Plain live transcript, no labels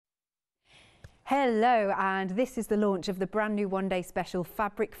Hello, and this is the launch of the brand new one-day special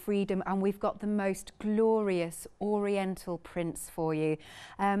Fabric Freedom, and we've got the most glorious oriental prints for you.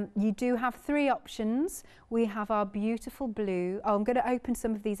 You do have three options. We have our beautiful blue. Oh, I'm going to open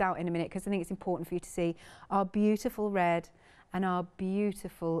some of these out in a minute because I think it's important for you to see. Our beautiful red and our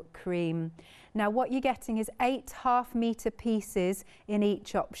beautiful cream. Now what you're getting is 8 half-metre pieces in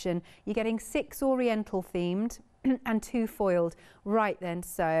each option. You're getting 6 oriental themed and 2 foiled. Right then,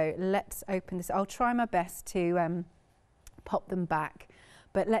 so let's open this. I'll try my best to pop them back,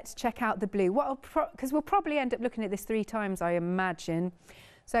 but let's check out the blue. Because we'll probably end up looking at this 3 times, I imagine.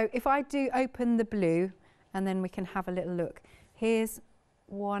 So if I do open the blue, and then we can have a little look. Here's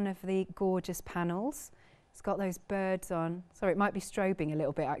one of the gorgeous panels. It's got those birds on. Sorry, it might be strobing a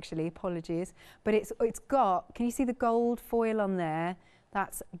little bit actually, apologies. But it's got, can you see the gold foil on there?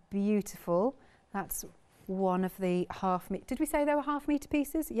 That's beautiful. That's one of the half-metre, did we say they were half-metre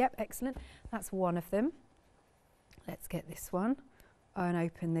pieces? Yep, excellent. That's one of them. Let's get this one and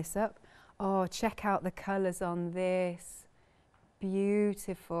open this up. Oh, check out the colours on this.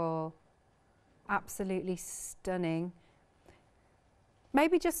 Beautiful. Absolutely stunning.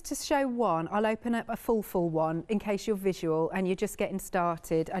 Maybe just to show one, I'll open up a full one in case you're visual and you're just getting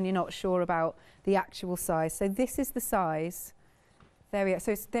started and you're not sure about the actual size. So this is the size. There we are.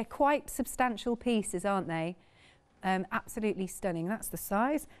 So they're quite substantial pieces, aren't they? Absolutely stunning. That's the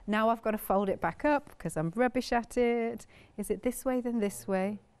size. Now I've got to fold it back up because I'm rubbish at it. Is it this way then this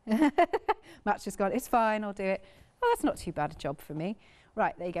way? Matt's just gone, it's fine, I'll do it. Oh, that's not too bad a job for me.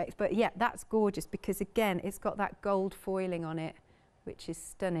 Right, there you go. But yeah, that's gorgeous because again, it's got that gold foiling on it, which is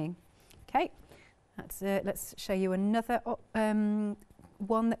stunning. Okay, that's it. Let's show you another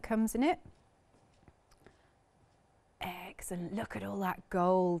one that comes in it. Excellent. Look at all that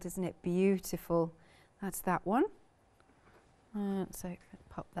gold, isn't it beautiful? That's that one. So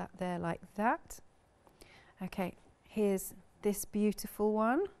pop that there like that. Okay, here's this beautiful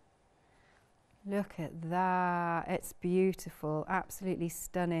one. Look at that. It's beautiful. Absolutely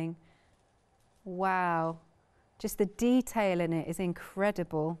stunning. Wow. Just the detail in it is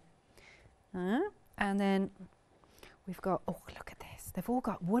incredible. And then we've got, oh, look at this. They've all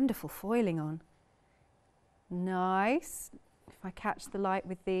got wonderful foiling on. Nice. If I catch the light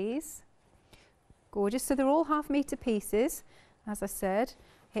with these. Gorgeous. So they're all half-metre pieces, as I said.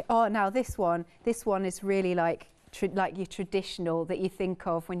 Here, oh, now this one is really like your traditional that you think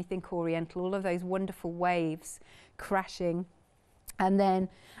of when you think oriental. All of those wonderful waves crashing. And then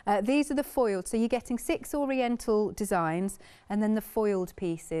these are the foiled. So you're getting 6 oriental designs and then the foiled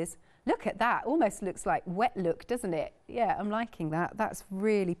pieces. Look at that, almost looks like wet look, doesn't it? Yeah, I'm liking that. That's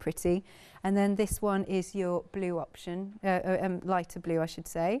really pretty. And then this one is your blue option, lighter blue, I should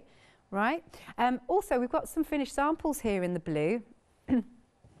say. Right. Also, we've got some finished samples here in the blue,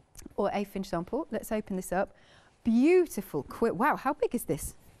 or a finished sample. Let's open this up. Beautiful quilt. Wow, how big is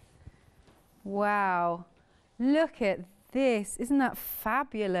this? Wow, look at this. Isn't that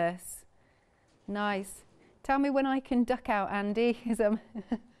fabulous? Nice. Tell me when I can duck out, Andy.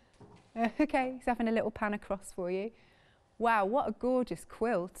 Okay, he's having a little pan across for you. Wow, what a gorgeous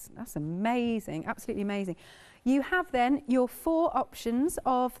quilt. That's amazing, absolutely amazing. You have then your 4 options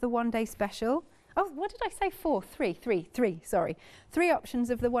of the one-day special. Oh, what did I say? 4? 3, sorry. 3 options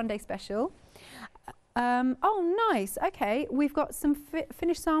of the one-day special. Oh, nice. Okay, we've got some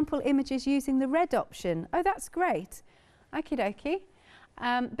finished sample images using the red option. Oh, that's great. Okie dokie.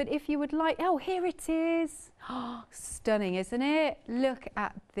 But if you would like, oh, here it is. Oh, stunning, isn't it? Look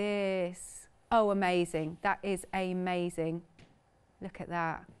at this. Oh, amazing. That is amazing. Look at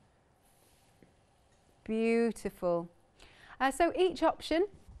that. Beautiful. So each option,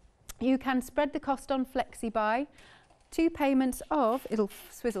 you can spread the cost on FlexiBuy. 2 payments of, it'll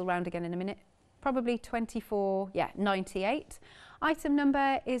swizzle round again in a minute, probably 24.98. Item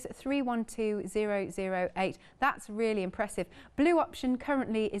number is 312008. That's really impressive. Blue option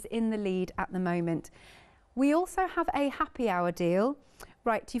currently is in the lead at the moment. We also have a happy hour deal.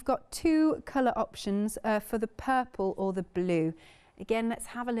 Right, you've got 2 colour options for the purple or the blue. Again, let's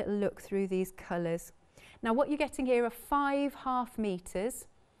have a little look through these colours. Now what you're getting here are 5 half-metres.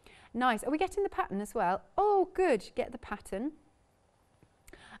 Nice. Are we getting the pattern as well? Oh, good. Get the pattern.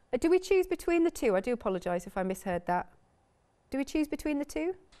 Do we choose between the 2? I do apologise if I misheard that. Do we choose between the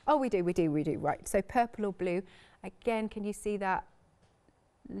 2? Oh, we do. Right, so purple or blue. Again, can you see that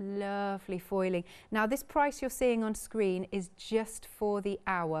lovely foiling? Now, this price you're seeing on screen is just for the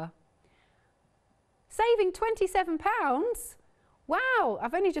hour. Saving £27? Wow,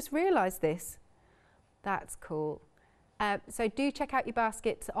 I've only just realised this. That's cool. So do check out your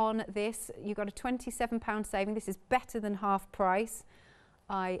basket on this. You've got a £27 saving. This is better than half price.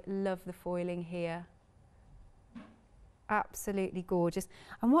 I love the foiling here. Absolutely gorgeous.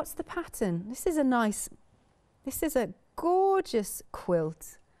 And what's the pattern? This is a gorgeous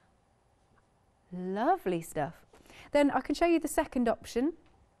quilt. Lovely stuff. Then I can show you the second option.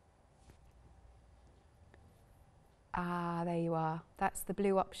 Ah, there you are. That's the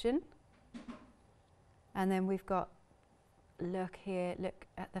blue option. And then we've got, look here, look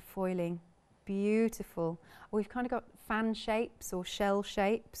at the foiling. Beautiful. We've kind of got fan shapes or shell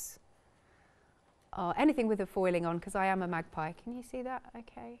shapes. Oh, anything with a foiling on, because I am a magpie. Can you see that?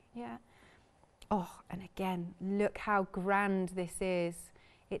 Okay, yeah. Oh, and again, look how grand this is.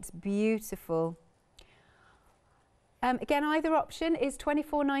 It's beautiful. Again, either option is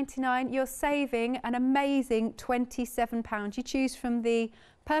 £24.99. You're saving an amazing £27. You choose from the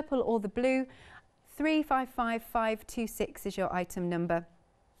purple or the blue. 355526 is your item number.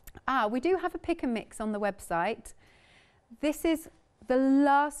 We do have a pick and mix on the website. This is the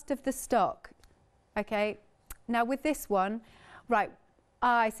last of the stock. Okay, now with this one, right,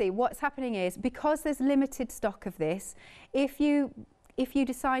 I see what's happening is, because there's limited stock of this, if you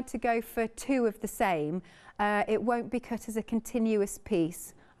decide to go for two of the same, it won't be cut as a continuous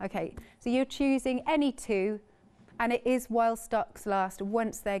piece. Okay, so you're choosing any two, and it is while stocks last.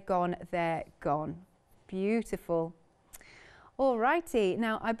 Once they're gone, they're gone. Beautiful. Alrighty,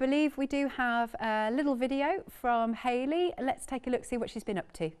 now I believe we do have a little video from Hayley. Let's take a look, see what she's been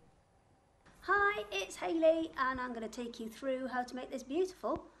up to. Hi, it's Hayley, and I'm going to take you through how to make this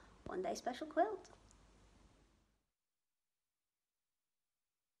beautiful one-day special quilt.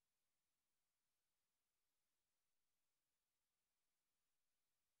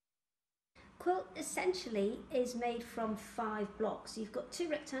 Quilt essentially is made from 5 blocks. You've got 2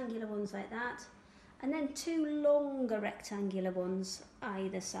 rectangular ones like that, and then 2 longer rectangular ones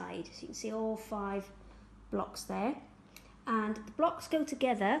either side. So you can see all 5 blocks there, and the blocks go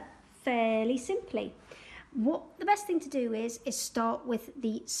together fairly simply. What the best thing to do is start with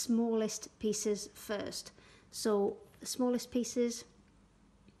the smallest pieces first. So the smallest pieces,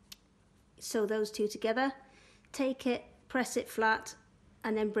 sew those 2 together, take it, press it flat,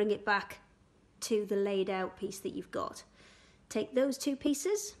 and then bring it back to the laid out piece that you've got. Take those 2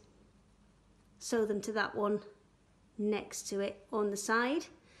 pieces, sew them to that one next to it on the side,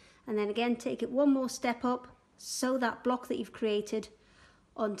 and then again take it one more step up, sew that block that you've created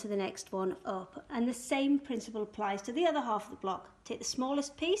onto the next one up, and the same principle applies to the other half of the block. Take the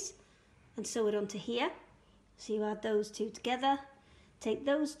smallest piece and sew it onto here, so you add those 2 together, take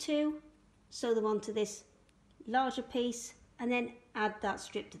those 2, sew them onto this larger piece, and then add that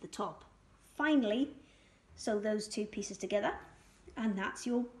strip to the top. Finally, sew those 2 pieces together, and that's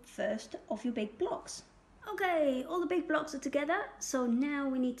your first of your big blocks. Okay, all the big blocks are together, so now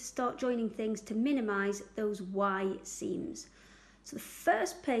we need to start joining things to minimize those Y seams. So the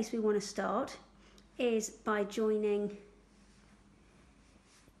first place we want to start is by joining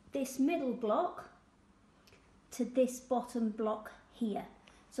this middle block to this bottom block here.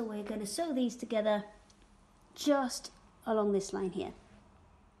 So we're going to sew these together just along this line here.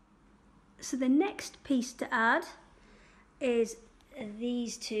 So the next piece to add is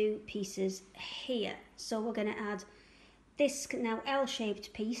these 2 pieces here. So we're going to add this now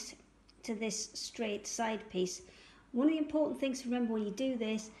L-shaped piece to this straight side piece. One of the important things to remember when you do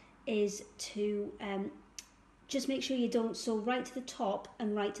this is to just make sure you don't sew right to the top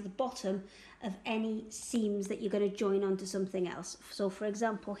and right to the bottom of any seams that you're going to join onto something else. So for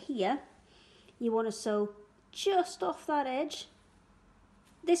example here, you want to sew just off that edge.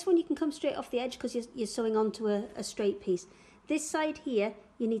 This one you can come straight off the edge because you're sewing onto a straight piece. This side here,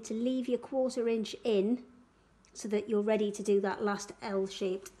 you need to leave your 1/4 inch in so that you're ready to do that last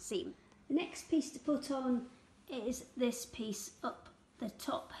L-shaped seam. The next piece to put on is this piece up the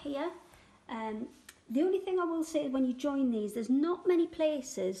top here. The only thing I will say when you join these, there's not many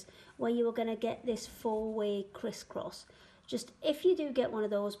places where you are going to get this 4-way crisscross. Just if you do get one of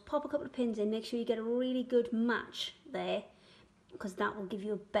those, pop a couple of pins in, make sure you get a really good match there, because that will give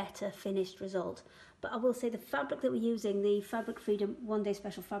you a better finished result. But I will say the fabric that we're using, the Fabric Freedom one-day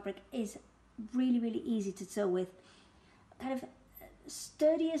special fabric, is really, really easy to sew with. Kind of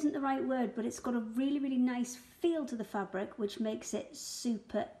sturdy isn't the right word, but it's got a really, really nice feel to the fabric, which makes it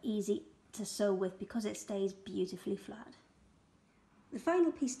super easy to sew with because it stays beautifully flat. The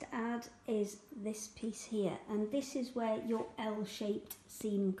final piece to add is this piece here, and this is where your L-shaped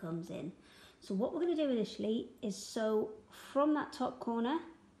seam comes in. So what we're going to do initially is sew from that top corner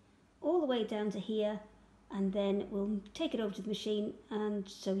all the way down to here, and then we'll take it over to the machine and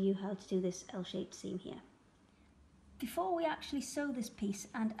show you how to do this L-shaped seam here. Before we actually sew this piece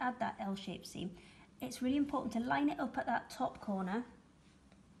and add that L-shaped seam, it's really important to line it up at that top corner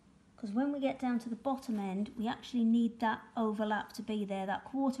because when we get down to the bottom end, we actually need that overlap to be there, that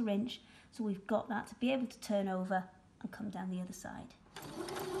 1/4 inch, so we've got that to be able to turn over and come down the other side.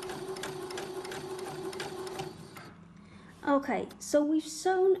 Okay, so we've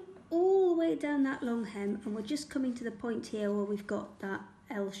sewn all the way down that long hem, and we're just coming to the point here where we've got that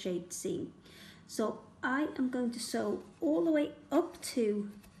L-shaped seam. So I am going to sew all the way up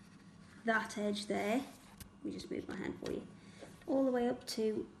to that edge there. Let me just move my hand for you. All the way up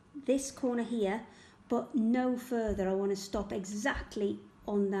to this corner here, but no further. I want to stop exactly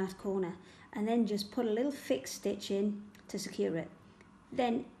on that corner, and then just put a little fixed stitch in to secure it.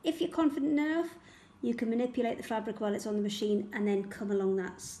 Then if you're confident enough, you can manipulate the fabric while it's on the machine and then come along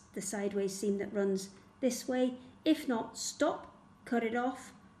the sideways seam that runs this way. If not, stop, cut it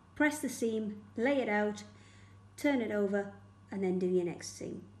off, press the seam, lay it out, turn it over, and then do your next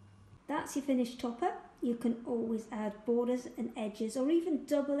seam. That's your finished topper. You can always add borders and edges, or even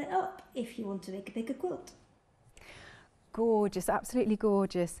double it up if you want to make a bigger quilt. Gorgeous, absolutely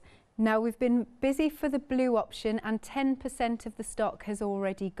gorgeous. Now we've been busy for the blue option and 10% of the stock has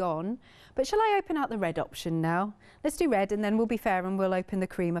already gone. But shall I open out the red option now? Let's do red and then we'll be fair and we'll open the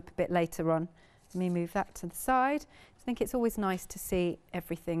cream up a bit later on. Let me move that to the side. I think it's always nice to see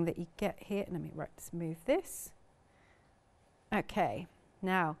everything that you get here. Let me let's move this. Okay,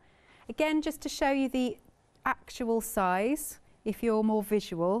 now again, just to show you the actual size, if you're more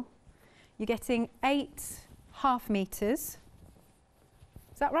visual, you're getting 8.5 meters.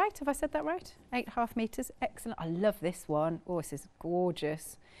 Is that right? Have I said that right? 8.5 meters. Excellent. I love this one. Oh, this is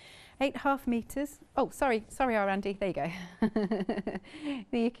gorgeous. 8.5 meters. Oh, sorry, Randy. There you go.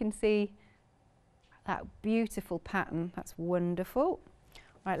 There you can see that beautiful pattern. That's wonderful.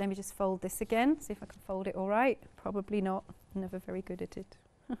 Right, let me just fold this again. See if I can fold it all right. Probably not. I'm never very good at it.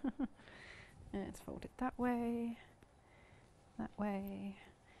 Let's fold it that way,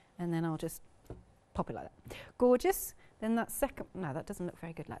 and then I'll just pop it like that. Gorgeous. Then that second, no, that doesn't look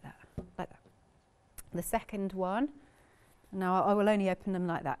very good like that, The second one, now I will only open them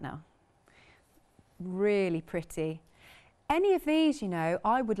like that now. Really pretty. Any of these, you know,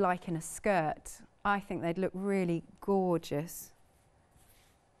 I would like in a skirt. I think they'd look really gorgeous.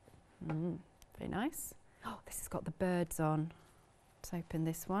 Very nice. Oh, this has got the birds on. Let's open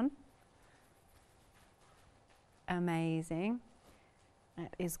this one. Amazing.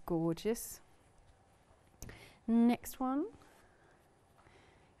 That is gorgeous. Next one.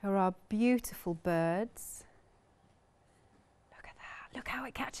 Here are beautiful birds. Look at that. Look how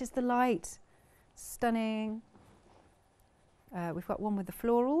it catches the light. Stunning. We've got one with the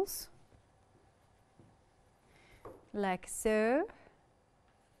florals. Like so.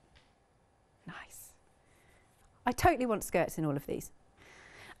 Nice. I totally want skirts in all of these.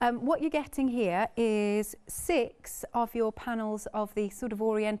 What you're getting here is 6 of your panels of the sort of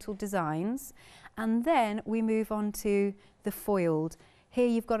oriental designs, and then we move on to the foiled. Here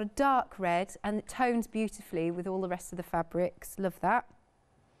you've got a dark red and it tones beautifully with all the rest of the fabrics. Love that.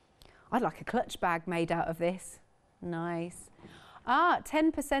 I'd like a clutch bag made out of this. Nice.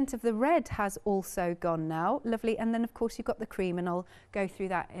 10% of the red has also gone now. Lovely. And then of course you've got the cream, and I'll go through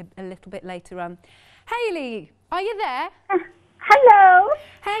that a little bit later on. Hayley, are you there? Hello.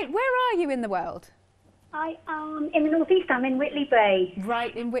 Hey, where are you in the world? I am in the northeast. I'm in Whitley Bay.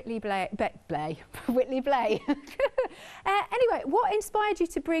 Right, in Whitley Bay. Whitley Bay. Anyway, what inspired you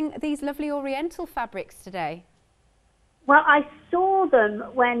to bring these lovely oriental fabrics today? Well, I saw them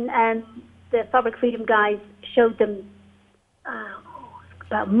when the Fabric Freedom guys showed them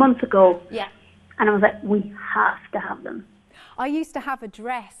about a month ago. Yeah. And I was like, we have to have them. I used to have a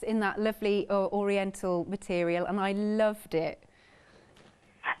dress in that lovely oriental material and I loved it.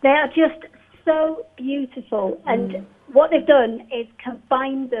 They are just so beautiful, and what they've done is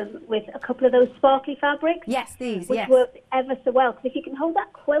combined them with a couple of those sparkly fabrics. Yes, these, which work ever so well. Because if you can hold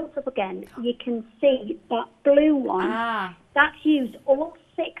that quilt up again, you can see that blue one. That's used all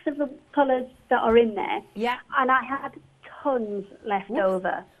 6 of the colours that are in there. Yeah. And I had tons left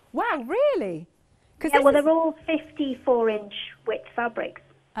over. Wow, really? Yeah, well, they're all 54-inch width fabrics.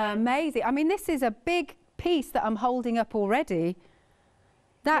 Amazing. I mean, this is a big piece that I'm holding up already.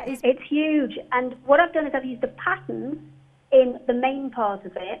 That is... It's huge. And what I've done is I've used the pattern in the main part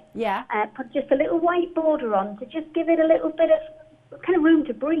of it. Yeah. Put just a little white border on to just give it a little bit of kind of room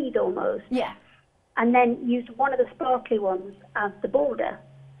to breathe almost. Yeah. And then use one of the sparkly ones as the border.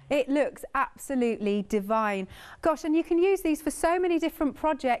 It looks absolutely divine. Gosh, and you can use these for so many different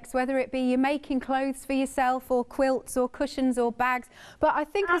projects, whether it be you're making clothes for yourself or quilts or cushions or bags. But I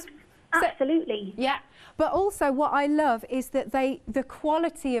think... Absolutely. Yeah. But also what I love is that the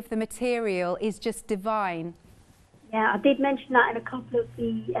quality of the material is just divine. Yeah, I did mention that in a couple of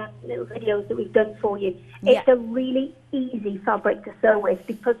the little videos that we've done for you. Yeah. It's a really easy fabric to sew with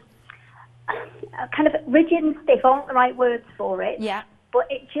because kind of rigid and stiff aren't the right words for it. Yeah. But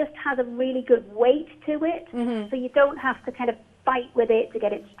it just has a really good weight to it. So you don't have to kind of fight with it to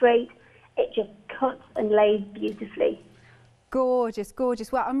get it straight. It just cuts and lays beautifully. Gorgeous,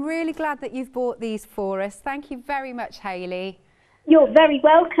 gorgeous. Well, I'm really glad that you've bought these for us. Thank you very much, Hayley. You're very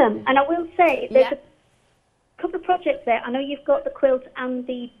welcome. And I will say, there's a couple of projects there. I know you've got the quilt and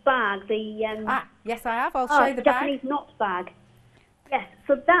the bag. Yes, I have. I'll show the Japanese bag. knot bag. Yes,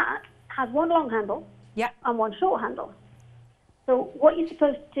 so that has one long handle and one short handle. So what you're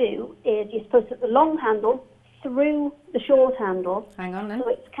supposed to do is you're supposed to put the long handle through the short handle. Hang on then. So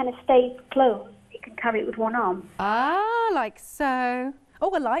it kind of stays closed. You can carry it with one arm. Ah, like so.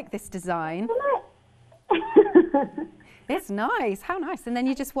 Oh, I like this design. It's nice. How nice. And then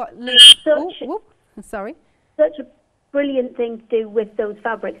you just sorry. Such a brilliant thing to do with those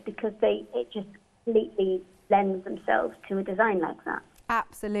fabrics because it just completely lends themselves to a design like that.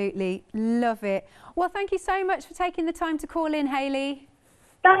 Absolutely. Love it. Well, thank you so much for taking the time to call in, Hayley.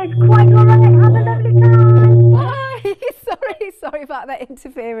 That is quite all right. Have a lovely time. Bye. Sorry about that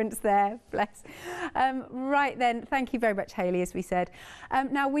interference there. Bless. Right then, thank you very much, Hayley, as we said.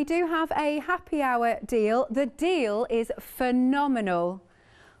 Now, we do have a happy hour deal. The deal is phenomenal.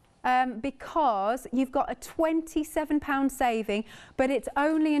 Because you've got a £27 saving, but it's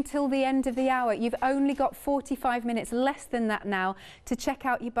only until the end of the hour. You've only got 45 minutes, less than that now, to check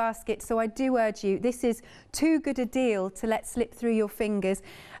out your basket. So I do urge you, this is too good a deal to let slip through your fingers.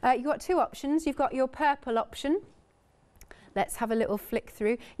 You've got two options. You've got your purple option. Let's have a little flick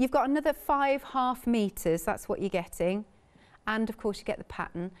through. You've got another 5½ meters. That's what you're getting. And of course you get the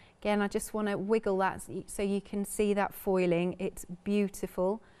pattern. Again, I just want to wiggle that so you can see that foiling. It's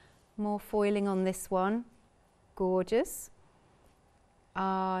beautiful. More foiling on this one. Gorgeous.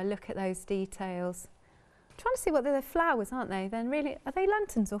 Ah, look at those details. I'm trying to see what they're flowers, aren't they? Then really, are they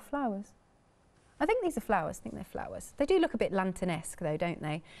lanterns or flowers? I think these are flowers. I think they're flowers. They do look a bit lantern-esque though, don't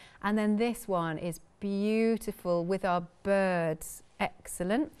they? And then this one is beautiful with our birds.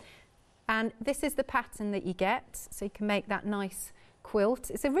 Excellent. And this is the pattern that you get, so you can make that nice quilt.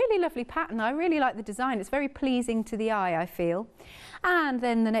 It's a really lovely pattern. I really like the design. It's very pleasing to the eye, I feel. And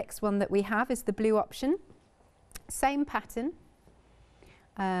then the next one that we have is the blue option. Same pattern.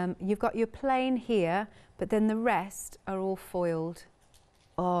 You've got your plain here, but then the rest are all foiled.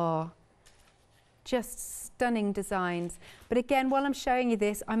 Oh, just stunning designs. But again, while I'm showing you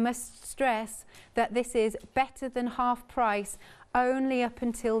this, I must stress that this is better than half price, only up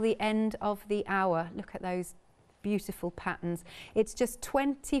until the end of the hour. Look at those beautiful patterns. It's just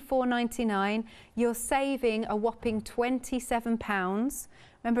 £24.99. You're saving a whopping £27.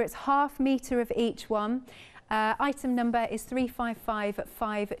 Remember, it's ½ metre of each one. Item number is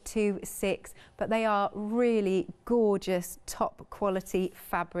 355526, but they are really gorgeous, top quality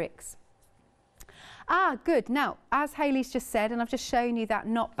fabrics. Ah, good. Now, as Hayley's just said, and I've just shown you that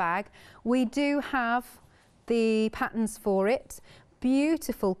knot bag, we do have the patterns for it.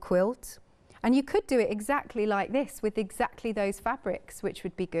 Beautiful quilt. And you could do it exactly like this with exactly those fabrics, which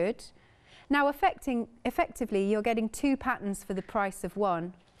would be good. Now, effectively, you're getting two patterns for the price of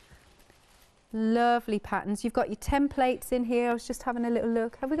one. Lovely patterns. You've got your templates in here. I was just having a little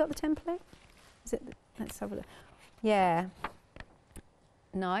look. Have we got the template? Is it? Let's have a look. Yeah.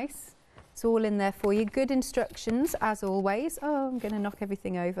 Nice. It's all in there for you. Good instructions, as always. Oh, I'm going to knock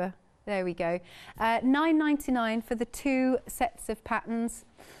everything over. There we go. £9.99 for the two sets of patterns.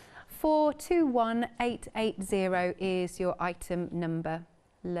 421880 is your item number.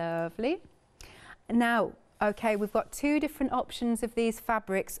 Lovely. Now, okay, we've got two different options of these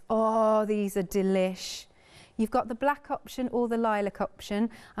fabrics. Oh, these are delish. You've got the black option or the lilac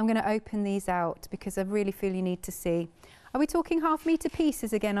option. I'm going to open these out because I really feel you need to see. Are we talking ½ metre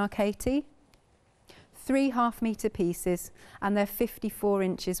pieces again, are Katie? 3 ½ metre pieces, and they're 54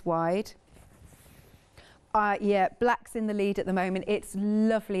 inches wide. Yeah, black's in the lead at the moment. It's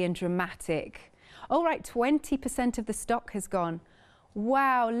lovely and dramatic. All right, 20% of the stock has gone.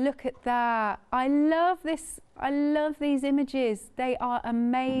 Wow, look at that. I love this. I love these images. They are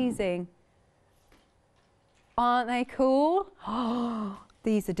amazing. Aren't they cool? Oh,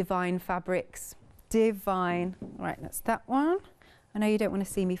 these are divine fabrics. Divine. All right, that's that one. I know you don't want to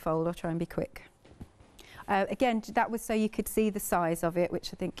see me fold. I'll try and be quick. Again, that was so you could see the size of it,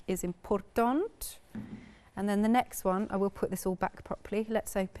 which I think is important. And then the next one, I will put this all back properly.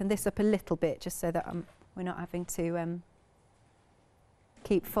 Let's open this up a little bit just so that we're not having to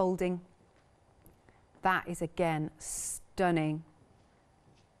keep folding. That is, again, stunning.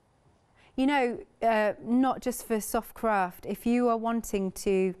 you know, not just for soft craft, if you are wanting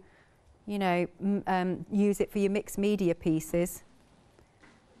to, you know, use it for your mixed media pieces,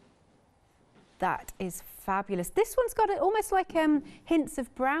 that is fabulous. This one's got almost like hints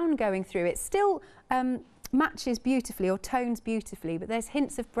of brown going through it. Still matches beautifully or tones beautifully, but there's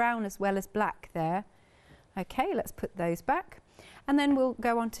hints of brown as well as black there. Okay, let's put those back. And then we'll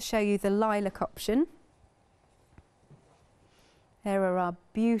go on to show you the lilac option. There are our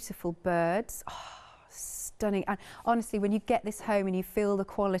beautiful birds. Oh, stunning. And honestly, when you get this home and you feel the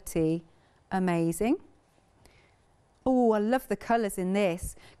quality, amazing. Oh, I love the colours in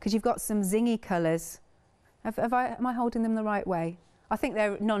this because you've got some zingy colours. Am I holding them the right way? I think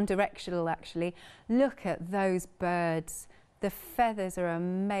they're non-directional actually. Look at those birds. The feathers are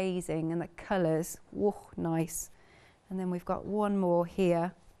amazing and the colours, whoa, nice. And then we've got one more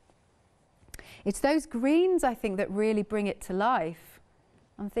here. It's those greens, I think, that really bring it to life.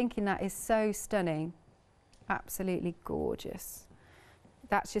 I'm thinking that is so stunning. Absolutely gorgeous.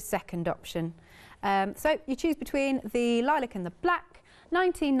 That's your second option. So you choose between the lilac and the black.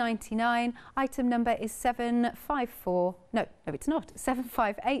 £19.99. Item number is 754. No, it's not.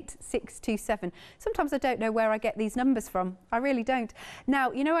 758627. Sometimes I don't know where I get these numbers from. I really don't.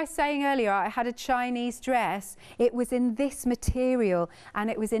 Now, you know, I was saying earlier I had a Chinese dress. It was in this material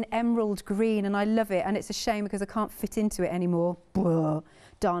and it was in emerald green, and I love it. And it's a shame because I can't fit into it anymore. Blah.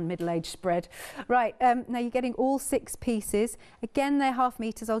 Darn middle-aged spread. Right, now you're getting all 6 pieces. Again, they're ½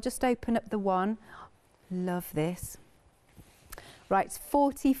 meters. I'll just open up the one. Love this. Right, it's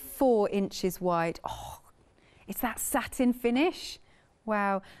 44 inches wide. Oh, it's that satin finish.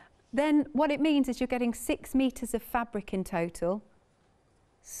 Wow. Then what it means is you're getting 6 meters of fabric in total.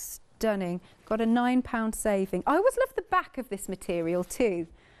 Stunning. Got a £9 saving. I always love the back of this material too.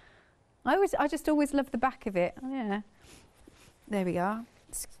 I just always love the back of it. Oh, yeah. There we are.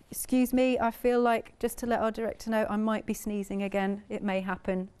 Excuse me, I feel like, just to let our director know, I might be sneezing again. It may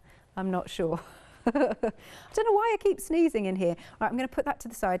happen. I'm not sure. I don't know why I keep sneezing in here. Right, I'm going to put that to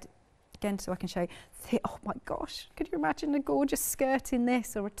the side again so I can show you. Oh my gosh, could you imagine a gorgeous skirt in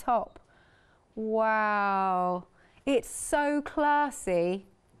this or a top? Wow, it's so classy.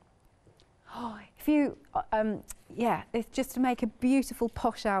 Oh, if you, yeah, it's just to make a beautiful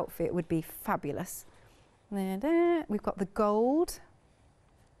posh outfit would be fabulous. There. We've got the gold.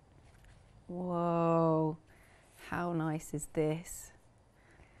 Whoa, how nice is this?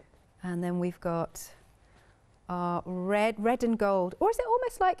 And then we've got our red and gold. Or is it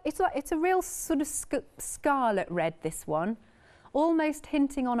almost like it's a real sort of scarlet red, this one. Almost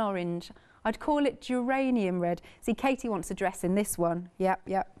hinting on orange. I'd call it geranium red. See, Katie wants a dress in this one. Yep.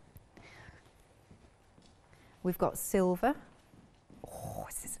 We've got silver. Oh,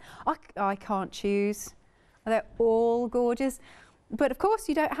 I can't choose. They're all gorgeous. But of course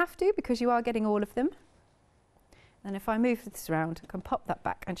you don't have to because you are getting all of them. And if I move this around, I can pop that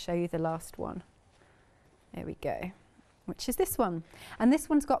back and show you the last one. There we go, which is this one. And this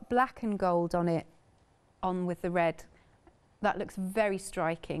one's got black and gold on it, on with the red. That looks very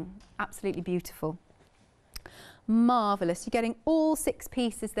striking, absolutely beautiful. Marvellous. You're getting all 6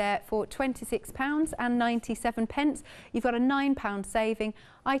 pieces there for £26.97. You've got a £9 saving.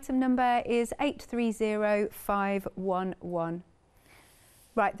 Item number is 830511.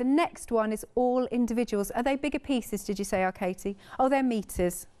 Right, the next one is all individuals. Are they bigger pieces, did you say, Katie? Oh, they're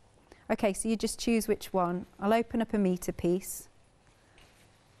meters. Okay, so you just choose which one. I'll open up a meter piece.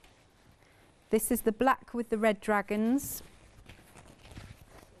 This is the black with the red dragons.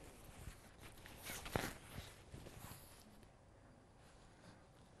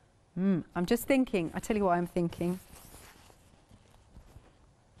 I'm just thinking. I tell you what I'm thinking.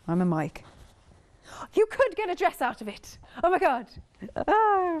 I'm a mic. You could get a dress out of it. Oh my God.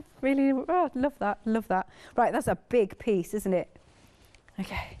 Ah, really, love that. Right, that's a big piece, isn't it?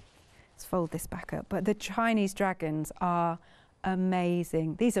 Okay, let's fold this back up. But the Chinese dragons are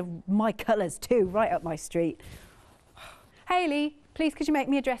amazing. These are my colours too, right up my street. Hayley, please could you make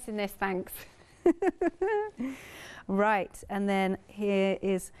me a dress in this, thanks. Right, and then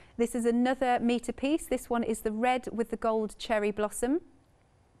this is another meter piece. This one is the red with the gold cherry blossom.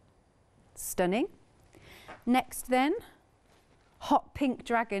 Stunning. Next then, hot pink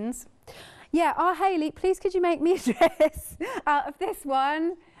dragons. Yeah, Hayley, please could you make me a dress out of this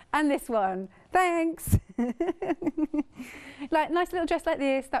one and this one? Thanks. Like nice little dress like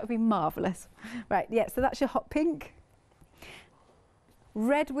this, that would be marvellous. Right, yeah, so that's your hot pink.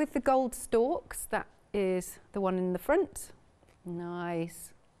 Red with the gold stalks, that is the one in the front.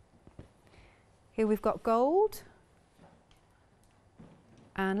 Nice. Here we've got gold.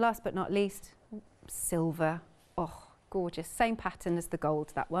 And last but not least, silver. Oh, gorgeous. Same pattern as the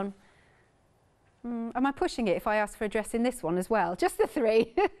gold, that one. Am I pushing it if I ask for a dress in this one as well? Just the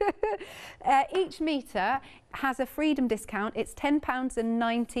 3. Each metre has a freedom discount. It's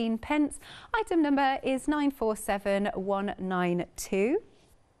 £10.19. Item number is 947192.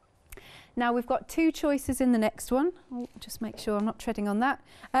 Now we've got 2 choices in the next one. Oh, just make sure I'm not treading on that.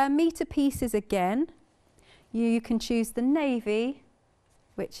 Metre pieces again. You can choose the navy,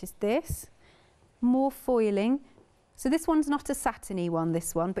 which is this. More foiling. So this one's not a satiny one,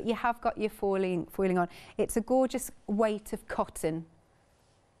 this one, but you have got your foiling on. It's a gorgeous weight of cotton.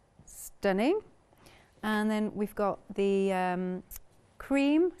 Stunning. And then we've got the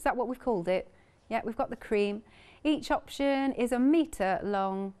cream. Is that what we've called it? Yeah, we've got the cream. Each option is a metre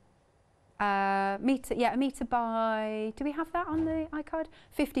long. A metre by, do we have that on the iCard?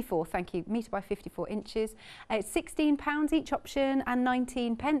 54, thank you, metre by 54 inches. It's £16 each option and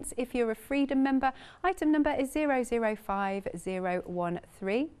 19p if you're a Freedom member. Item number is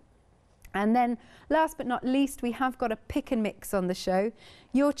 005013. And then last but not least, we have got a pick and mix on the show.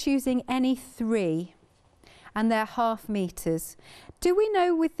 You're choosing any 3 and they're half metres. Do we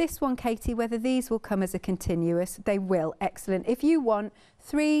know with this one, Katie, whether these will come as a continuous? They will, excellent. If you want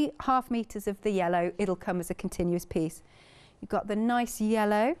 3 half metres of the yellow, it'll come as a continuous piece. You've got the nice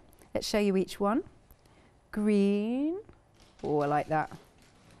yellow. Let's show you each one. Green. Oh, I like that.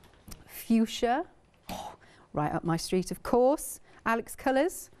 Fuchsia. Oh, right up my street, of course. Alex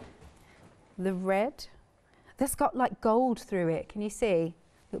colours. The red. That's got like gold through it. Can you see? A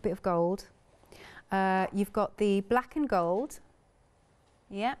little bit of gold. You've got the black and gold.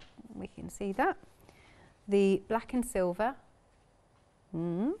 Yeah, we can see that. The black and silver.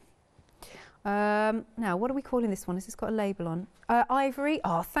 Now, what are we calling this one? Has this got a label on? Ivory.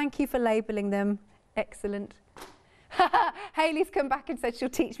 Oh, thank you for labelling them. Excellent. Hayley's come back and said she'll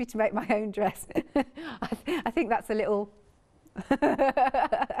teach me to make my own dress. I think that's a little... although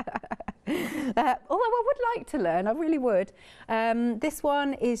I would like to learn, I really would. This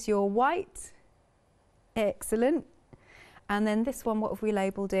one is your white. Excellent. And then this one, what have we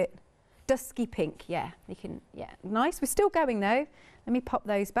labelled it? Dusky pink. Yeah, you can, yeah, nice. We're still going though. Let me pop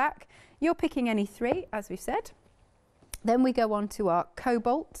those back. You're picking any 3, as we've said. Then we go on to our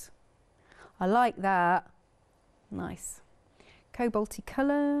cobalt. I like that. Nice. Cobalty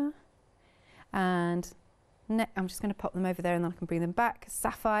colour. And I'm just going to pop them over there and then I can bring them back.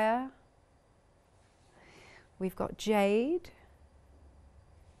 Sapphire. We've got jade.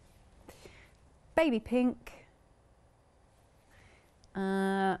 Baby pink.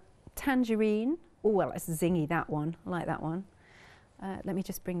 Tangerine. Oh, well, that's zingy, that one. I like that one. Let me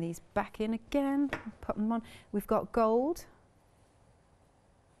just bring these back in again. Put them on. We've got gold.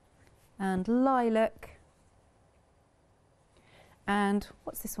 And lilac. And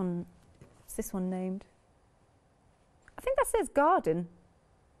what's this one? What's this one named? I think that says garden.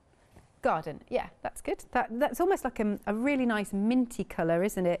 Garden, yeah, that's good. That's almost like a really nice minty colour,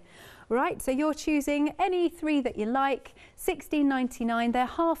 isn't it? Right, so you're choosing any 3 that you like, £16.99. They're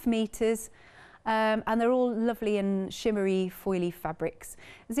half metres, and they're all lovely and shimmery, foily fabrics.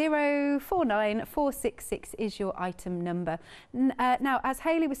 049466 is your item number. Now, as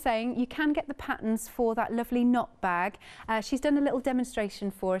Hayley was saying, you can get the patterns for that lovely knot bag. She's done a little demonstration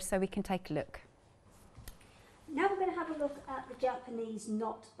for us, so we can take a look. Now we're going to have a look at the Japanese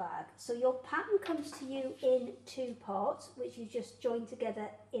knot bag. So your pattern comes to you in 2 parts, which you just join together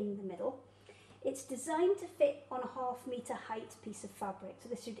in the middle. It's designed to fit on a ½ metre height piece of fabric, so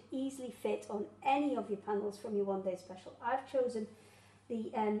this should easily fit on any of your panels from your one day special. I've chosen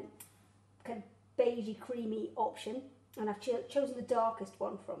the kind of beigey creamy option, and I've chosen the darkest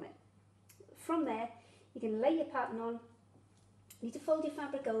one from it. From there, you can lay your pattern on. You need to fold your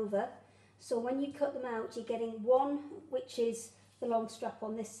fabric over. So when you cut them out, you're getting one which is the long strap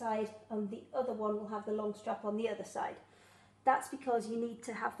on this side and the other one will have the long strap on the other side. That's because you need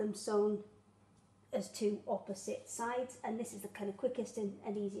to have them sewn as 2 opposite sides, and this is the kind of quickest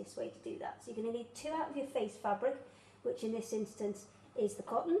and easiest way to do that. So you're going to need 2 out of your face fabric, which in this instance is the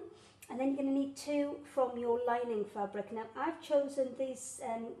cotton, and then you're going to need 2 from your lining fabric. Now I've chosen this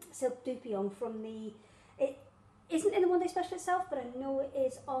silk dupion from the... It isn't in the one day special itself, but I know it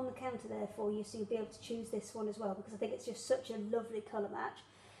is on the counter there for you, so you'll be able to choose this one as well, because I think it's just such a lovely colour match.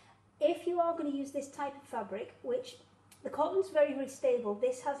 If you are going to use this type of fabric, which the cotton's very, very stable,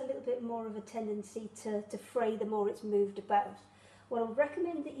 this has a little bit more of a tendency to fray the more it's moved about. What I would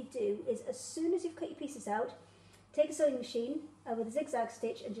recommend that you do is, as soon as you've cut your pieces out, take a sewing machine with a zigzag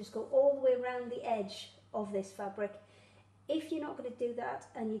stitch and just go all the way around the edge of this fabric. If you're not going to do that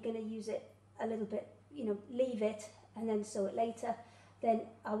and you're going to use it a little bit, you know, leave it and then sew it later, then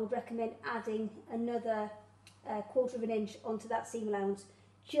I would recommend adding another 1/4 inch onto that seam allowance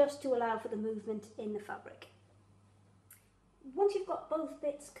just to allow for the movement in the fabric. Once you've got both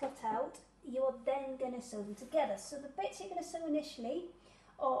bits cut out, you're then going to sew them together. So the bits you're going to sew initially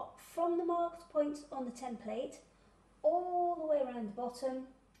are from the marked point on the template all the way around the bottom,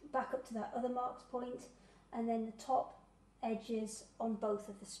 back up to that other marked point, and then the top edges on both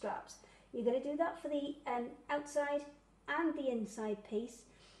of the straps. You're going to do that for the outside and the inside piece,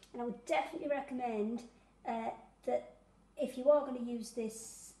 and I would definitely recommend that if you are going to use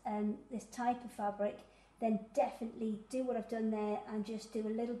this this type of fabric, then definitely do what I've done there and just do a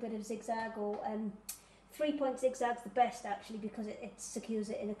little bit of zigzag, or 3-point zigzag's the best actually, because it secures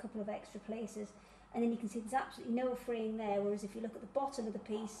it in a couple of extra places, and then you can see there's absolutely no fraying there, whereas if you look at the bottom of the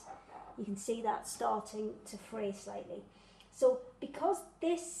piece you can see that starting to fray slightly. So because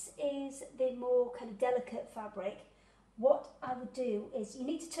this is the more kind of delicate fabric, what I would do is you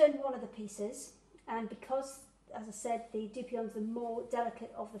need to turn one of the pieces, and because, as I said, the Dupion's the more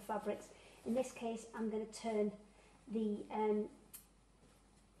delicate of the fabrics, in this case I'm going to turn the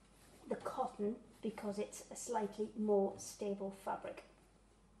cotton, because it's a slightly more stable fabric.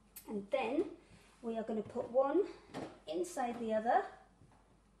 And then we are going to put one inside the other,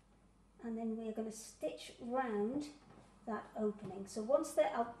 and then we are going to stitch round that opening. So once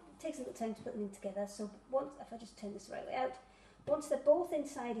they're out, it takes a little time to put them in together, so once, if I just turn this the right way out, once they're both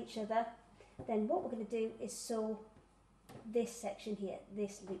inside each other, then what we're going to do is sew this section here,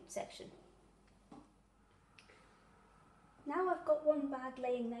 this loop section. Now I've got one bag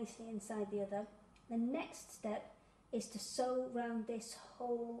laying nicely inside the other. The next step is to sew round this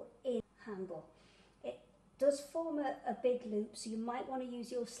whole in handle. It does form a big loop, so you might want to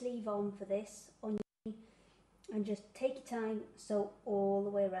use your sleeve on for this, on your, and just take your time, sew all the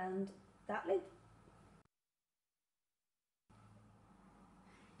way around that loop.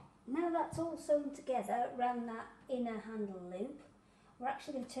 Now that's all sewn together around that inner handle loop, we're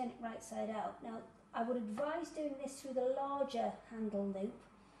actually going to turn it right side out. Now I would advise doing this through the larger handle loop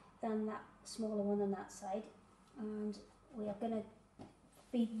than that smaller one on that side, and we are going to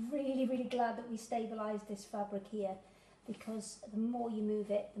be really, really glad that we stabilised this fabric here, because the more you move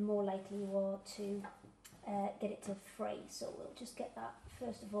it, the more likely you are to get it to fray. So we'll just get that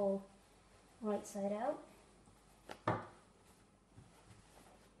first of all right side out,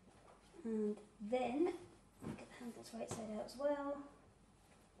 and then get the handles right side out as well.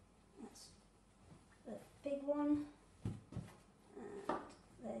 That's the big one,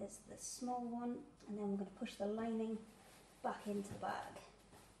 and there's the small one, and then we're going to push the lining back into the bag.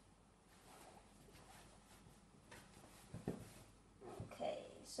 Okay,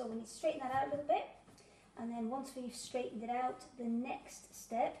 so we need to straighten that out a little bit, and then once we've straightened it out, the next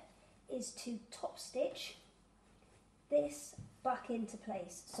step is to top stitch this back into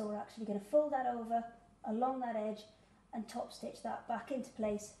place. So we're actually going to fold that over along that edge and top stitch that back into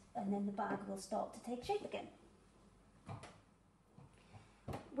place, and then the bag will start to take shape again.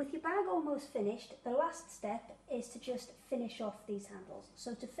 With your bag almost finished, the last step is to just finish off these handles.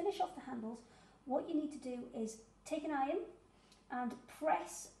 So to finish off the handles, what you need to do is take an iron and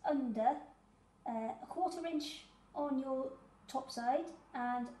press under a 1/4 inch on your top side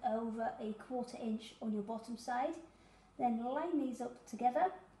and over a 1/4 inch on your bottom side. Then line these up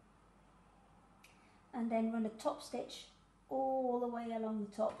together and then run a top stitch all the way along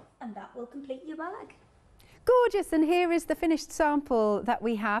the top, and that will complete your bag. Gorgeous, and here is the finished sample that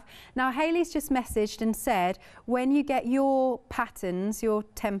we have. Now Hayley's just messaged and said when you get your patterns, your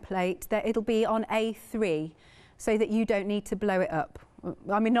template, that it'll be on A3 so that you don't need to blow it up.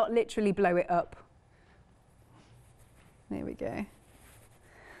 I mean, not literally blow it up. There we go.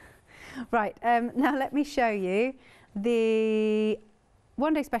 Right, now let me show you the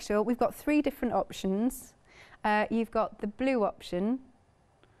one day special. We've got 3 different options. You've got the blue option,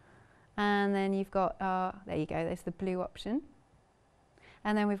 and then you've got our, there you go, there's the blue option.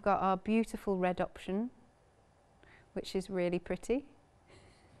 And then we've got our beautiful red option, which is really pretty.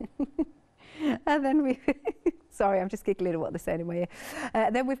 And then we, sorry, I'm just giggling at what they're saying in my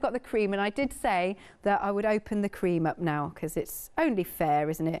ear. Then we've got the cream, and I did say that I would open the cream up now, because it's only fair,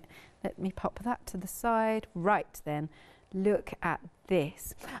 isn't it? Let me pop that to the side. Right then, look at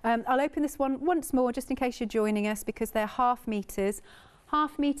this. I'll open this one once more, just in case you're joining us, because they're 1/2 meters.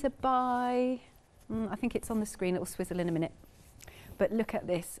 1/2 meter by, I think it's on the screen, it will swizzle in a minute. But look at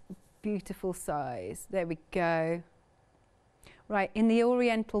this beautiful size. There we go. Right, in the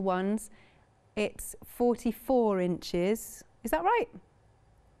oriental ones, it's 44 inches. Is that right?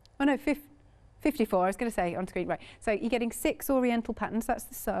 Oh no, 54, I was going to say on screen, right. So you're getting 6 oriental patterns, that's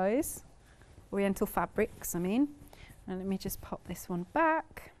the size. Oriental fabrics, I mean. And let me just pop this one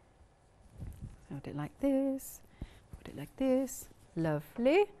back. Hold it like this, put it like this.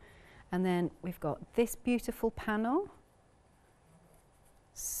 Lovely. And then we've got this beautiful panel.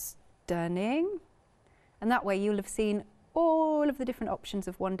 Stunning. And that way you'll have seen all of the different options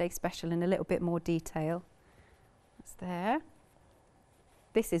of One Day Special in a little bit more detail. That's there.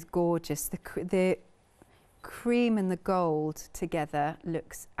 This is gorgeous. The cream and the gold together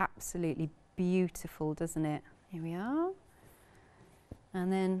looks absolutely beautiful, doesn't it? Here we are.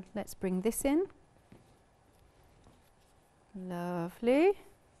 And then let's bring this in. Lovely.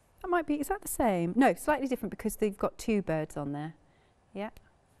 That might be, is that the same? No, slightly different because they've got two birds on there. Yeah.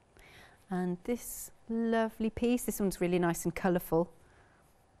 And this lovely piece, this one's really nice and colourful.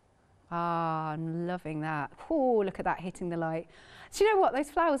 Ah, I'm loving that. Oh, look at that hitting the light. Do you know what? Those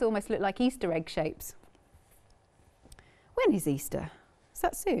flowers almost look like Easter egg shapes. When is Easter? Is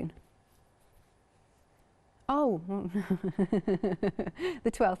that soon? Oh,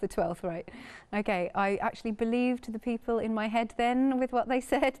 the 12th, right. Okay, I actually believed the people in my head then with what they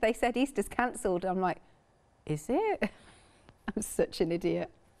said. They said Easter's cancelled. I'm like, is it? I'm such an idiot.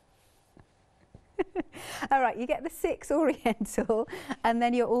 All right, you get the 6 Oriental, and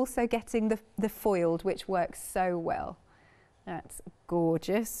then you're also getting the foiled, which works so well. That's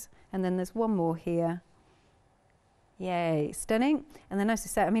gorgeous. And then there's one more here. Yay, stunning. And then as I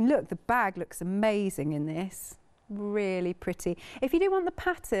said, I mean, look, the bag looks amazing in this. Really pretty. If you do want the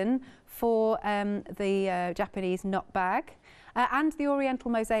pattern for the Japanese knot bag and the Oriental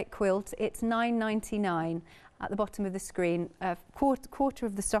mosaic quilt, it's $9.99 at the bottom of the screen. Quarter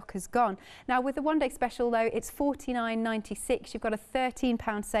of the stock has gone. Now with the One Day Special though, it's $49.96. You've got a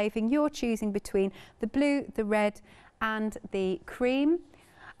 £13 saving. You're choosing between the blue, the red and the cream.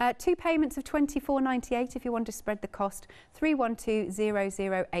 2 payments of $24.98 if you want to spread the cost.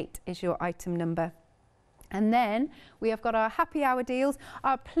 312008 is your item number. And then we have got our happy hour deals.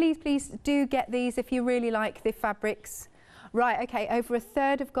 Please do get these if you really like the fabrics. Right, okay, over a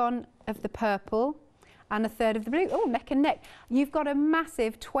third have gone of the purple and a third of the blue. Oh, neck and neck. You've got a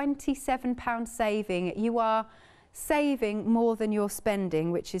massive £27 saving. You are saving more than you're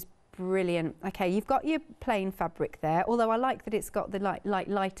spending, which is brilliant. Okay, you've got your plain fabric there, although I like that it's got the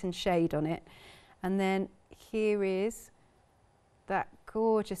light and shade on it. And then here is that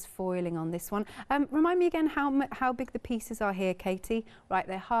gorgeous foiling on this one. Remind me again how big the pieces are here, Katie. Right,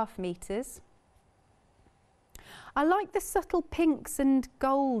 they're ½ meters. I like the subtle pinks and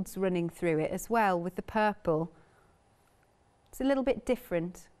golds running through it as well with the purple. It's a little bit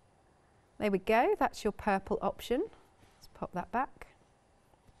different. There we go, that's your purple option. Let's pop that back.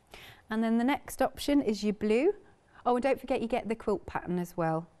 And then the next option is your blue. Oh, and don't forget you get the quilt pattern as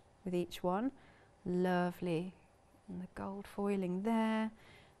well with each one. Lovely. And the gold foiling there.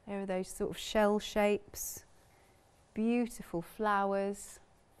 There are those sort of shell shapes. Beautiful flowers.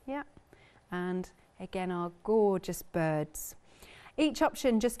 Yeah. And again, our gorgeous birds. Each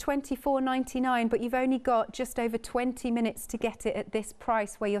option just $24.99, but you've only got just over 20 minutes to get it at this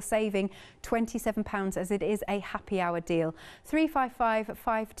price where you're saving £27 as it is a happy hour deal.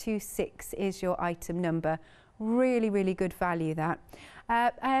 355526 is your item number. Really, really good value that.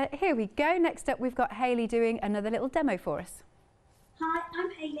 Here we go. Next up, we've got Hayley doing another little demo for us. Hi,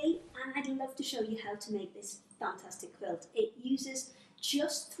 I'm Hayley and I'd love to show you how to make this fantastic quilt. It uses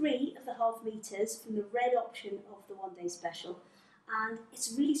just 3 of the ½ meters from the red option of the One Day Special, and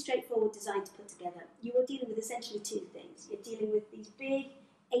it's a really straightforward design to put together. You are dealing with essentially 2 things. You're dealing with these big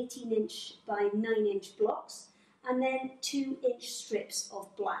 18-inch by 9-inch blocks and then 2-inch strips of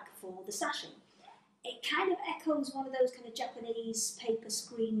black for the sashing. It kind of echoes one of those kind of Japanese paper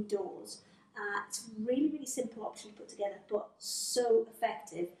screen doors. It's a really, really simple option to put together, but so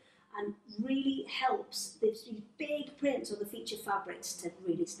effective and really helps these big prints or the feature fabrics to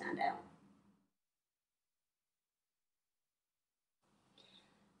really stand out.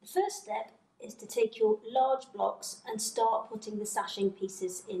 The first step is to take your large blocks and start putting the sashing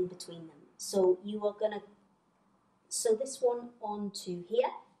pieces in between them. So you are going to sew this one onto here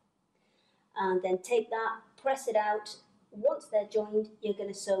and then take that, press it out. Once they're joined, you're going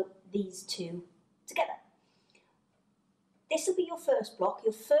to sew these 2 together. This will be your first block.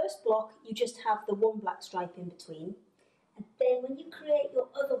 Your first block, you just have the 1 black stripe in between. And then when you create your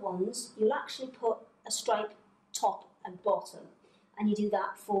other ones, you'll actually put a stripe top and bottom. And you do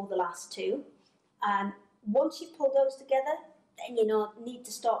that for the last 2. And once you've pulled those together, then you need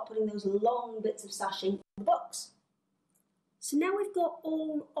to start putting those long bits of sashing in the box. So now we've got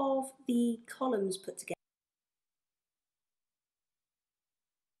all of the columns put together.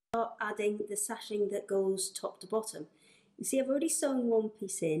 Start adding the sashing that goes top to bottom. You see I've already sewn 1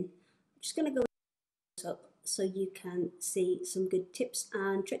 piece in. I'm just going to go up so you can see some good tips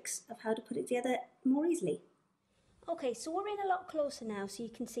and tricks of how to put it together more easily. Okay, so we're in a lot closer now, so you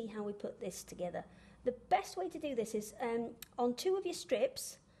can see how we put this together. The best way to do this is on 2 of your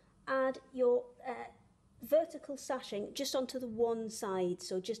strips, add your vertical sashing just onto the one side.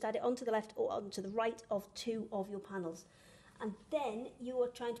 So just add it onto the left or onto the right of 2 of your panels. And then you are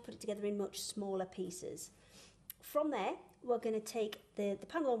trying to put it together in much smaller pieces. From there, we're going to take the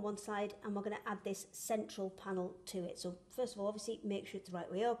panel on one side and we're going to add this central panel to it. So first of all, obviously make sure it's the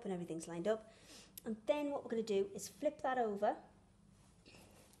right way up and everything's lined up. And then what we're going to do is flip that over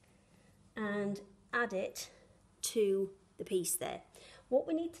and add it to the piece there. What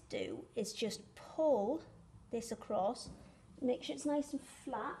we need to do is just pull this across, make sure it's nice and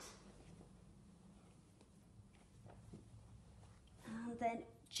flat. And then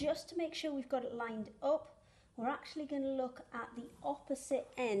just to make sure we've got it lined up, we're actually going to look at the opposite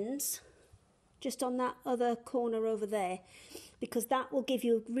ends, just on that other corner over there, because that will give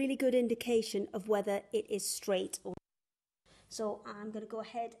you a really good indication of whether it is straight or not. So I'm going to go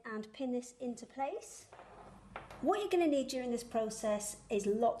ahead and pin this into place. What you're going to need during this process is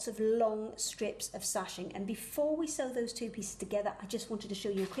lots of long strips of sashing, and before we sew those 2 pieces together, I just wanted to show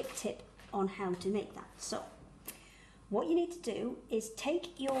you a quick tip on how to make that. So what you need to do is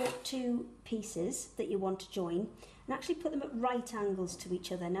take your 2 pieces that you want to join and actually put them at right angles to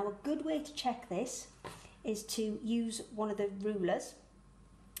each other. Now, a good way to check this is to use one of the rulers,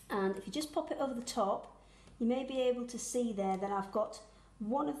 and if you just pop it over the top, you may be able to see there that I've got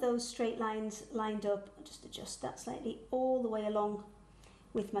one of those straight lines lined up. I'll just adjust that slightly all the way along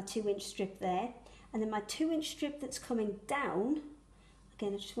with my 2-inch strip there, and then my 2-inch strip that's coming down,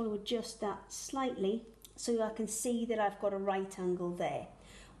 again I just want to adjust that slightly so I can see that I've got a right angle there.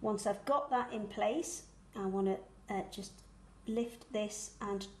 Once I've got that in place, I want to just lift this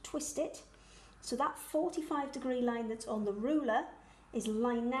and twist it. So that 45-degree line that's on the ruler is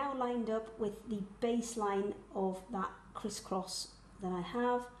now lined up with the baseline of that crisscross that I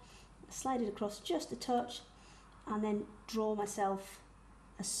have. Slide it across just a touch and then draw myself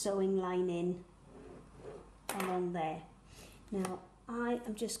a sewing line in along there. Now I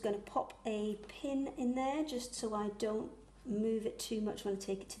am just going to pop a pin in there just so I don't move it too much when I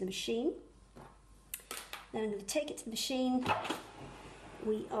take it to the machine. Then I'm going to take it to the machine.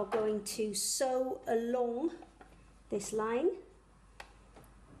 We are going to sew along this line,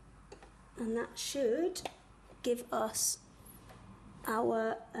 and that should give us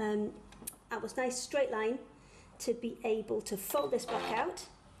our nice straight line to be able to fold this back out,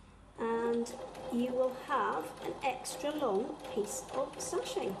 and you will have an extra long piece of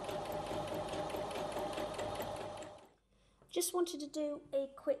sashing. Just wanted to do a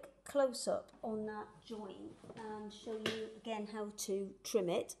quick close-up on that join and show you again how to trim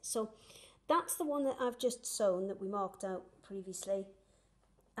it. So that's the one that I've just sewn that we marked out previously,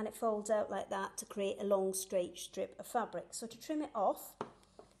 and it folds out like that to create a long straight strip of fabric. So to trim it off,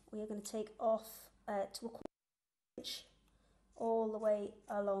 we are going to take off to a 1/4 inch all the way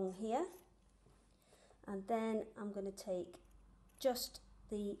along here, and then I'm going to take just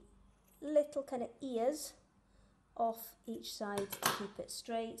the little kind of ears off each side to keep it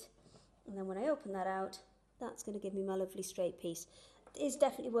straight, and then when I open that out, that's going to give me my lovely straight piece. It is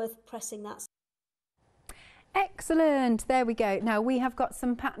definitely worth pressing that. Excellent, there we go. Now we have got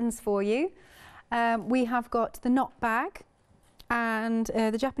some patterns for you. We have got the knot bag and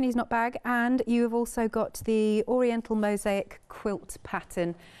the Japanese knot bag, and you have also got the Oriental mosaic quilt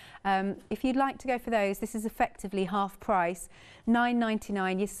pattern. If you'd like to go for those, this is effectively half price,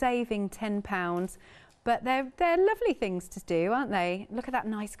 £9.99. You're saving £10, but they're lovely things to do, aren't they? Look at that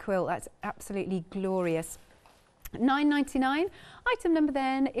nice quilt, that's absolutely glorious. £9.99. Item number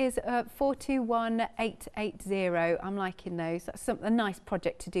then is 421880. I'm liking those. That's a nice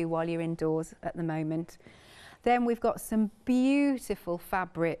project to do while you're indoors at the moment. Then we've got some beautiful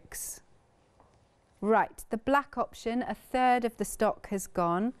fabrics. Right, the black option, 1/3 of the stock has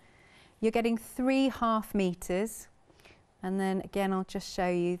gone. You're getting 3 half meters, and then again I'll just show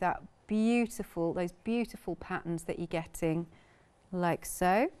you that those beautiful patterns that you're getting, like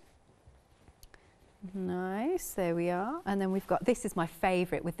so. Nice, there we are. And then we've got, this is my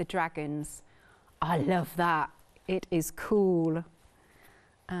favourite with the dragons. I love that, it is cool.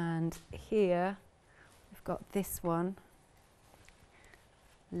 And here we've got this one.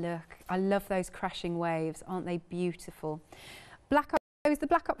 Look, I love those crashing waves, aren't they beautiful? Black, is the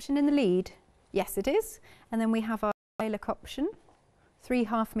black option in the lead? Yes it is. And then we have our lilac option, 3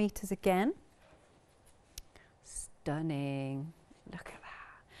 half meters again. Stunning, look at that.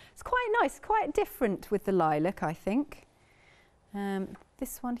 It's quite nice, quite different with the lilac, I think.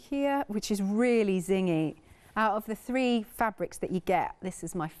 This one here, which is really zingy. Out of the 3 fabrics that you get, this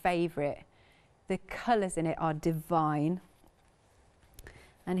is my favourite. The colours in it are divine.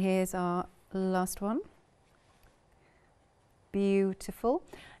 And here's our last one. Beautiful.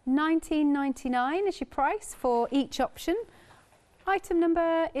 £19.99 is your price for each option. Item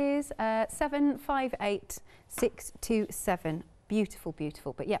number is 758627. Beautiful,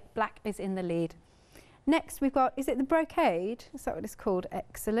 beautiful. But yeah, black is in the lead. Next we've got, is it the brocade? Is that what it's called?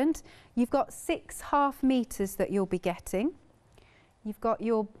 Excellent. You've got 6 half meters that you'll be getting. You've got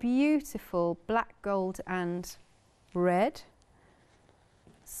your beautiful black, gold and red.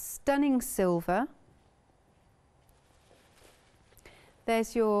 Stunning silver.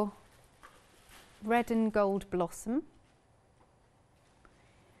 There's your red and gold blossom.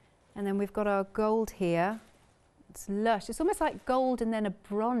 And then we've got our gold here. It's lush. It's almost like gold and then a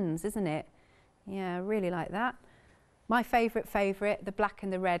bronze, isn't it? Yeah, I really like that. My favourite, the black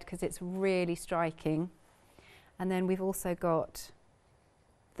and the red, because it's really striking. And then we've also got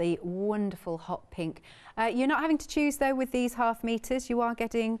the wonderful hot pink. You're not having to choose though with these half meters. You are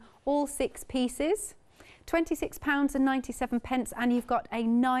getting all 6 pieces. £26.97, and you've got a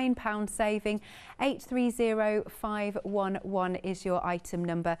 £9 saving. 830511 is your item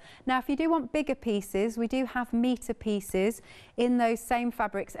number. Now, if you do want bigger pieces, we do have metre pieces in those same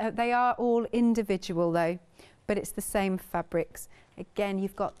fabrics. They are all individual though, but it's the same fabrics. Again,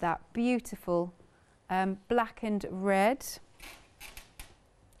 you've got that beautiful black and red.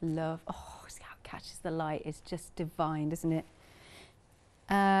 Love. Oh, see how it catches the light. It's just divine, isn't it?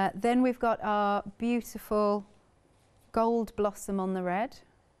 Then we've got our beautiful gold blossom on the red.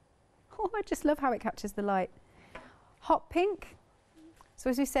 Oh, I just love how it catches the light. Hot pink.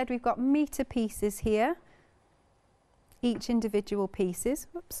 So as we said, we've got metre pieces here, each individual pieces.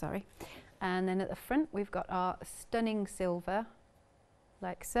 Oops, sorry. And then at the front, we've got our stunning silver,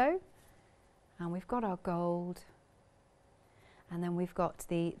 like so. And we've got our gold. And then we've got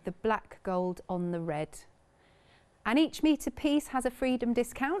the black gold on the red. And each metre piece has a freedom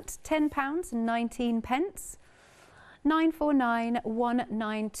discount, £10.19.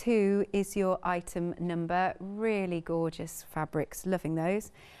 949192 is your item number. Really gorgeous fabrics, loving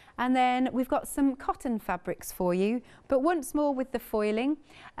those. And then we've got some cotton fabrics for you, but once more with the foiling.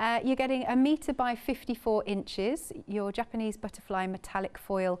 You're getting a metre by 54 inches, your Japanese butterfly metallic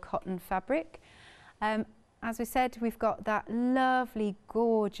foil cotton fabric. As we said, we've got that lovely,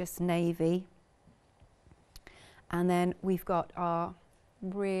 gorgeous navy. And then we've got our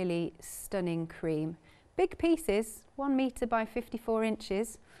really stunning cream. Big pieces, 1 metre by 54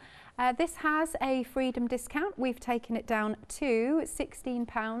 inches. This has a freedom discount. We've taken it down to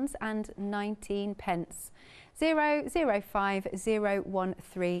 £16.19.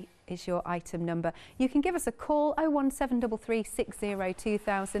 005013 is your item number. You can give us a call, 01733 60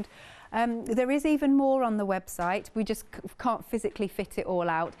 2000. There is even more on the website. We just can't physically fit it all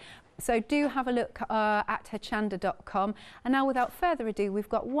out. So do have a look at hochanda.com. And now without further ado, we've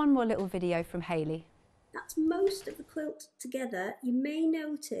got one more little video from Hayley. That's most of the quilt together. You may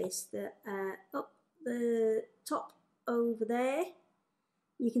notice that up the top over there,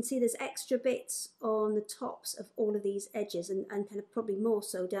 you can see there's extra bits on the tops of all of these edges, and kind of probably more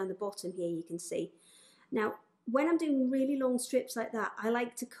so down the bottom here you can see. Now, when I'm doing really long strips like that, I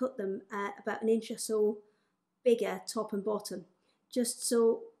like to cut them about 1 inch or so bigger top and bottom, just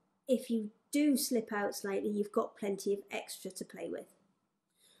so if you do slip out slightly, you've got plenty of extra to play with.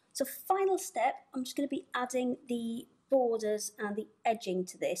 So final step, I'm just going to be adding the borders and the edging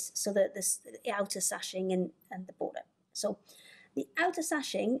to this, so that the outer sashing and the border. So the outer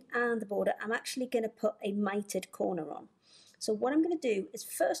sashing and the border, I'm actually going to put a mitered corner on. So what I'm going to do is,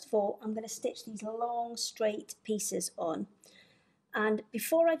 first of all, I'm going to stitch these long straight pieces on. And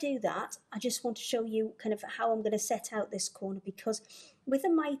before I do that, I just want to show you kind of how I'm going to set out this corner, because with a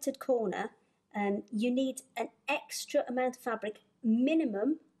mitered corner, you need an extra amount of fabric,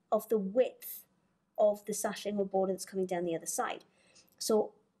 minimum of the width of the sashing or border that's coming down the other side.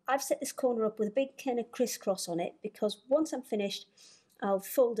 So I've set this corner up with a big kind of crisscross on it, because once I'm finished, I'll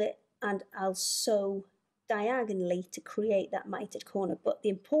fold it and I'll sew diagonally to create that mitered corner. But the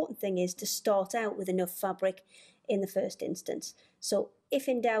important thing is to start out with enough fabric in the first instance. So if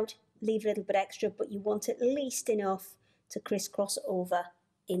in doubt, leave a little bit extra, but you want at least enough to crisscross over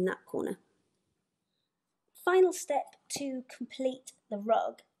in that corner. Final step to complete the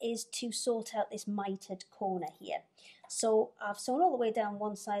rug is to sort out this mitered corner here. So I've sewn all the way down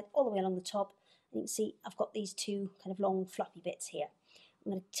one side, all the way along the top, and you can see I've got these two kind of long floppy bits here.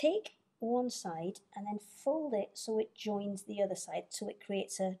 I'm going to take one side and then fold it so it joins the other side, so it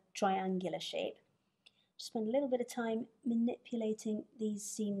creates a triangular shape. Spend a little bit of time manipulating these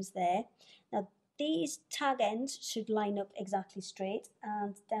seams there. Now these tag ends should line up exactly straight,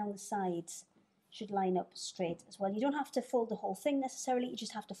 and down the sides should line up straight as well. You don't have to fold the whole thing necessarily, you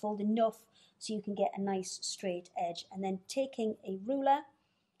just have to fold enough so you can get a nice straight edge. And then taking a ruler,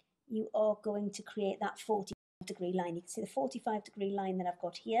 you are going to create that 45-degree line. You can see the 45-degree line that I've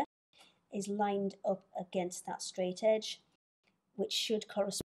got here is lined up against that straight edge, which should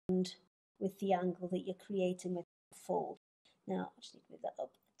correspond with the angle that you're creating with the fold. Now, I just need to move that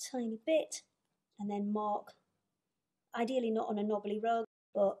up a tiny bit and then mark, ideally not on a knobbly rug,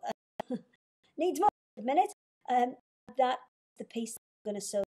 but needs more in a minute. That's the piece I'm going to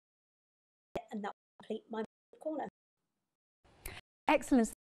sew, and that will complete my corner.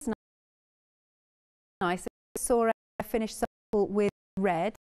 Excellent. Nice. I saw a finished sample with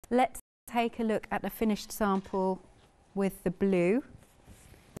red. Let's take a look at the finished sample with the blue.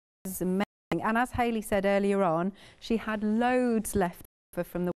 This is amazing. And as Hayley said earlier on, she had loads left over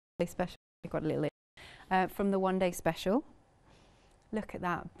from the one-day special. Got a little from the one-day special. Look at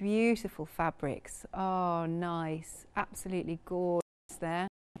that, beautiful fabrics. Oh, nice, absolutely gorgeous there.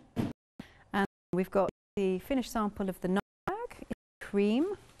 And we've got the finished sample of the bag in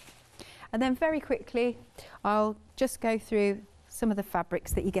cream. And then very quickly, I'll just go through some of the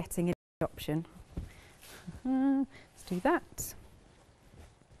fabrics that you're getting in the option. Let's do that.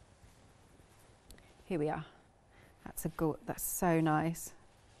 Here we are. That's so nice.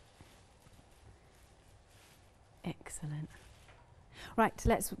 Excellent. Right,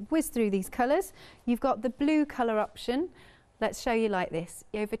 let's whiz through these colours. You've got the blue colour option. Let's show you like this.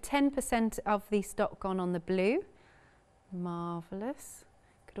 Over 10% of the stock gone on the blue. Marvellous.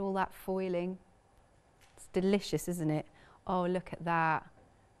 Look at all that foiling. It's delicious, isn't it? Oh, look at that.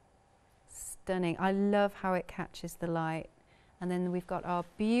 Stunning. I love how it catches the light. And then we've got our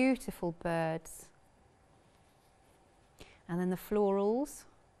beautiful birds. And then the florals.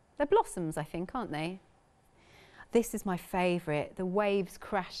 They're blossoms, I think, aren't they? This is my favourite. The waves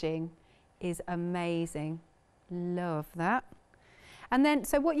crashing is amazing. Love that. And then,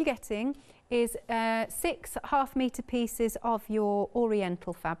 so what you're getting is 6 half-metre pieces of your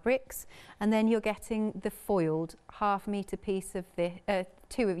oriental fabrics, and then you're getting the foiled half-metre piece of the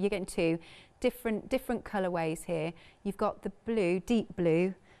you're getting 2 different colourways here. You've got the blue, deep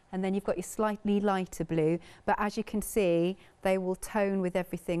blue, and then you've got your slightly lighter blue, but as you can see, they will tone with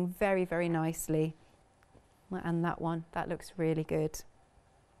everything very, very nicely. And that one, that looks really good.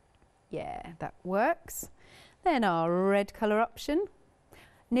 Yeah, that works. Then our red colour option.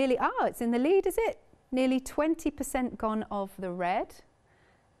 Nearly, it's in the lead, is it? Nearly 20% gone of the red.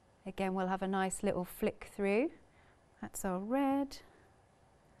 Again, we'll have a nice little flick through. That's our red.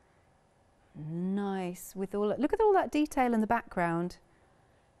 Nice, with all, look at all that detail in the background.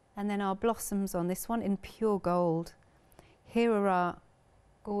 And then our blossoms on this one in pure gold. Here are our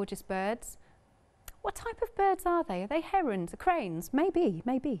gorgeous birds. What type of birds are they? Are they herons, cranes? Maybe.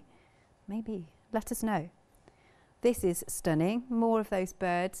 Let us know. This is stunning. More of those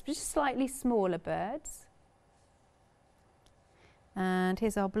birds, just slightly smaller birds. And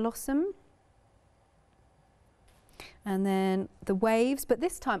here's our blossom. And then the waves, but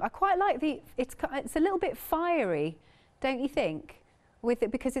this time I quite like it's a little bit fiery, don't you think? With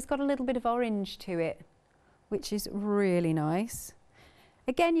it, because it's got a little bit of orange to it, which is really nice.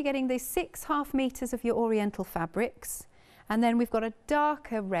 Again, you're getting these 6 half-metres of your oriental fabrics, and then we've got a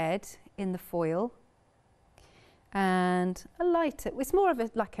darker red in the foil and a lighter, it's more of a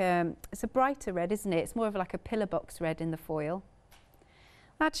it's a brighter red, isn't it? It's more of like a pillar box red in the foil.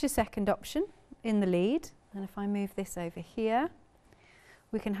 That's your second option in the lead. And if I move this over here,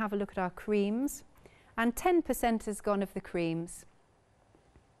 we can have a look at our creams, and 10% has gone of the creams.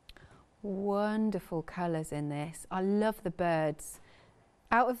 Wonderful colours in this. I love the birds.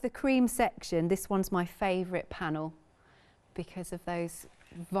 Out of the cream section, this one's my favourite panel because of those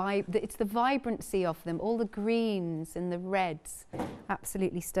it's the vibrancy of them, all the greens and the reds,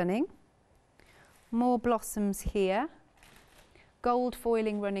 absolutely stunning. More blossoms here. Gold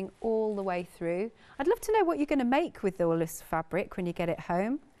foiling running all the way through. I'd love to know what you're going to make with all this fabric when you get it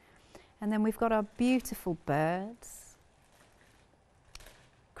home. And then we've got our beautiful birds.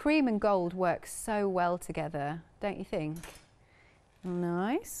 Cream and gold work so well together, don't you think?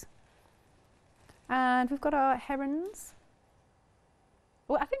 Nice. And we've got our herons.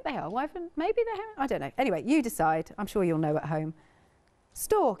 Well, I think they are. Maybe they're herons. I don't know. Anyway, you decide. I'm sure you'll know at home.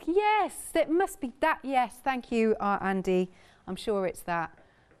 Stork. Yes, it must be that. Yes, thank you, Andy. I'm sure it's that.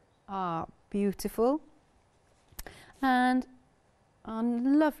 Beautiful. And our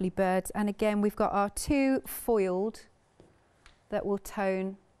lovely birds. And again, we've got our 2 foiled that will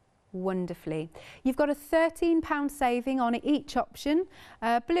tone wonderfully. You've got a £13 saving on each option,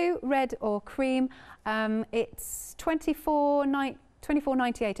 blue, red or cream. It's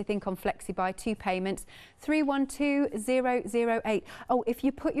 £24.98 I think on FlexiBuy, 2 payments, 312008. Oh, if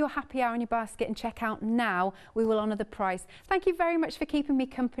you put your happy hour in your basket and check out now, we will honour the price. Thank you very much for keeping me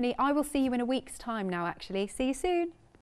company. I will see you in a week's time now, actually. See you soon.